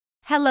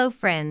Hello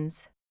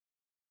friends.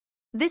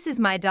 This is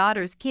my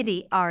daughter's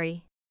kitty,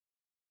 Ari.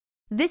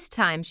 This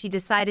time she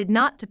decided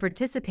not to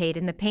participate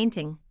in the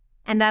painting,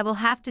 and I will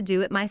have to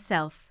do it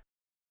myself.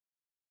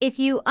 If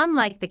you,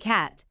 unlike the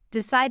cat,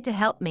 decide to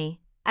help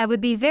me, I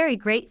would be very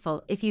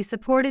grateful if you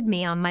supported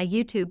me on my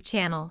YouTube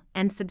channel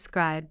and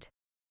subscribed.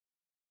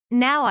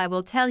 Now I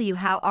will tell you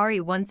how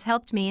Ari once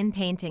helped me in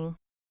painting.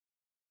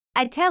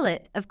 I tell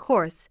it, of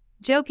course,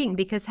 joking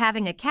because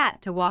having a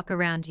cat to walk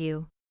around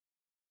you.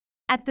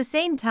 At the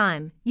same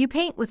time, you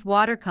paint with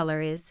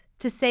watercolor is,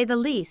 to say the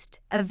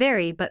least, a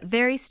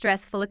very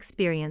stressful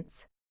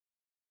experience.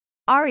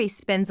 Ari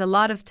spends a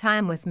lot of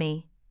time with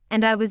me,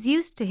 and I was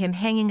used to him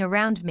hanging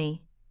around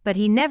me, but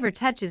he never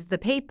touches the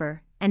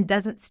paper and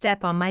doesn't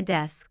step on my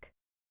desk.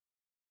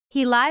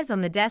 He lies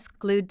on the desk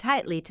glued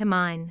tightly to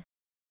mine.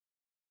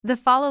 The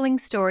following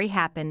story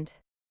happened.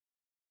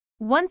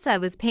 Once I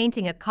was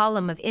painting a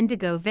column of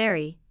indigo,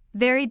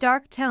 very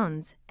dark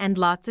tones and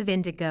lots of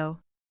indigo.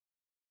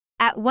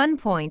 At one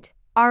point,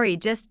 Ari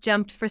just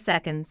jumped for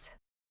seconds.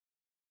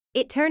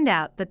 It turned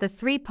out that the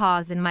 3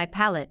 paws in my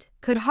palette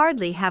could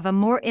hardly have a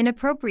more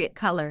inappropriate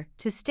color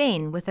to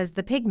stain with as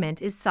the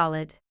pigment is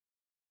solid.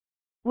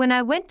 When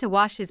I went to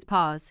wash his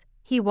paws,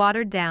 he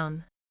watered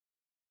down.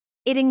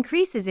 It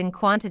increases in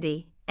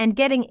quantity, and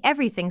getting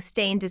everything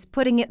stained is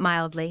putting it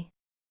mildly.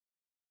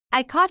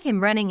 I caught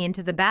him running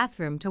into the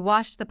bathroom to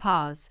wash the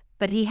paws,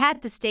 but he had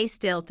to stay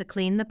still to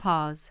clean the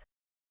paws.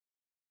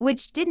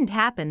 Which didn't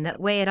happen that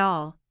way at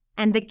all.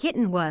 And the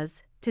kitten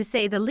was, to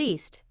say the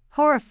least,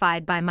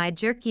 horrified by my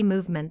jerky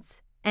movements,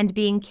 and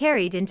being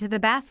carried into the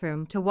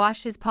bathroom to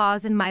wash his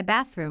paws in my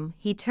bathroom,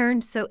 he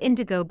turned so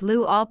indigo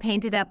blue all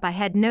painted up I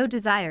had no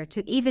desire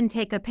to even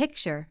take a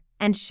picture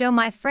and show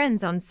my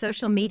friends on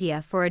social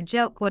media for a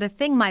joke what a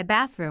thing my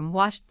bathroom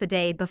washed the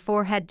day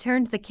before had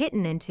turned the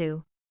kitten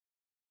into.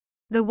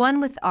 The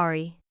one with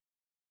Ari.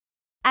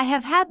 I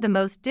have had the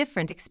most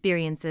different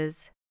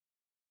experiences.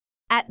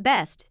 At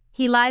best,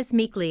 he lies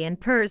meekly and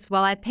purrs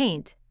while I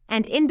paint,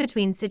 and in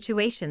between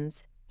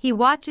situations, he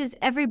watches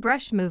every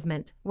brush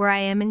movement where I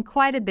am in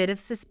quite a bit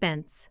of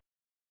suspense.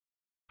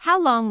 How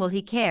long will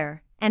he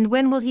care, and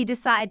when will he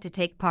decide to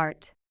take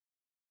part?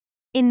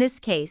 In this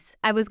case,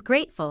 I was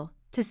grateful,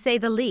 to say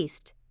the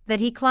least, that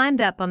he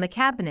climbed up on the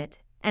cabinet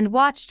and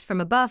watched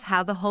from above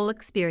how the whole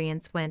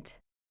experience went.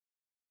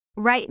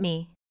 Write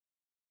me.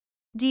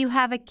 Do you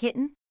have a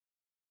kitten?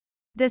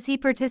 Does he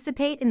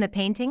participate in the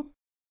painting?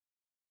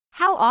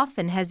 How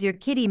often has your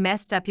kitty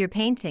messed up your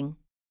painting?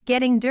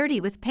 Getting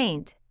dirty with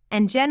paint,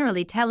 and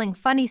generally telling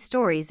funny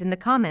stories in the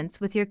comments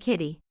with your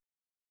kitty.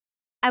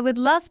 I would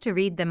love to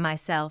read them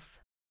myself.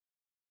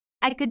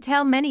 I could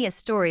tell many a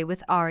story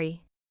with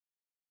Ari.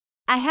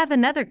 I have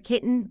another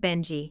kitten,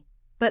 Benji,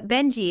 but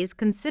Benji is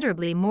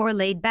considerably more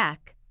laid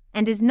back,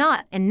 and is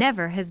not and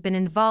never has been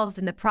involved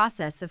in the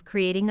process of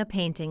creating a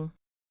painting.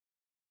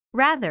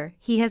 Rather,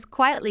 he has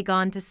quietly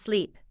gone to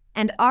sleep,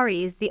 and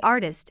Ari is the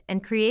artist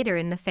and creator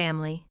in the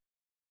family.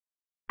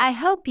 I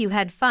hope you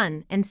had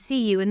fun and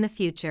see you in the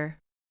future.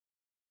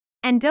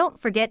 And don't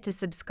forget to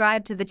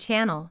subscribe to the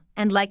channel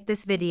and like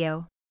this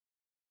video.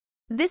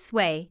 This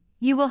way,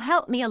 you will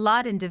help me a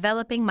lot in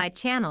developing my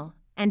channel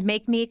and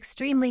make me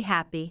extremely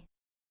happy.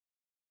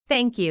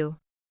 Thank you.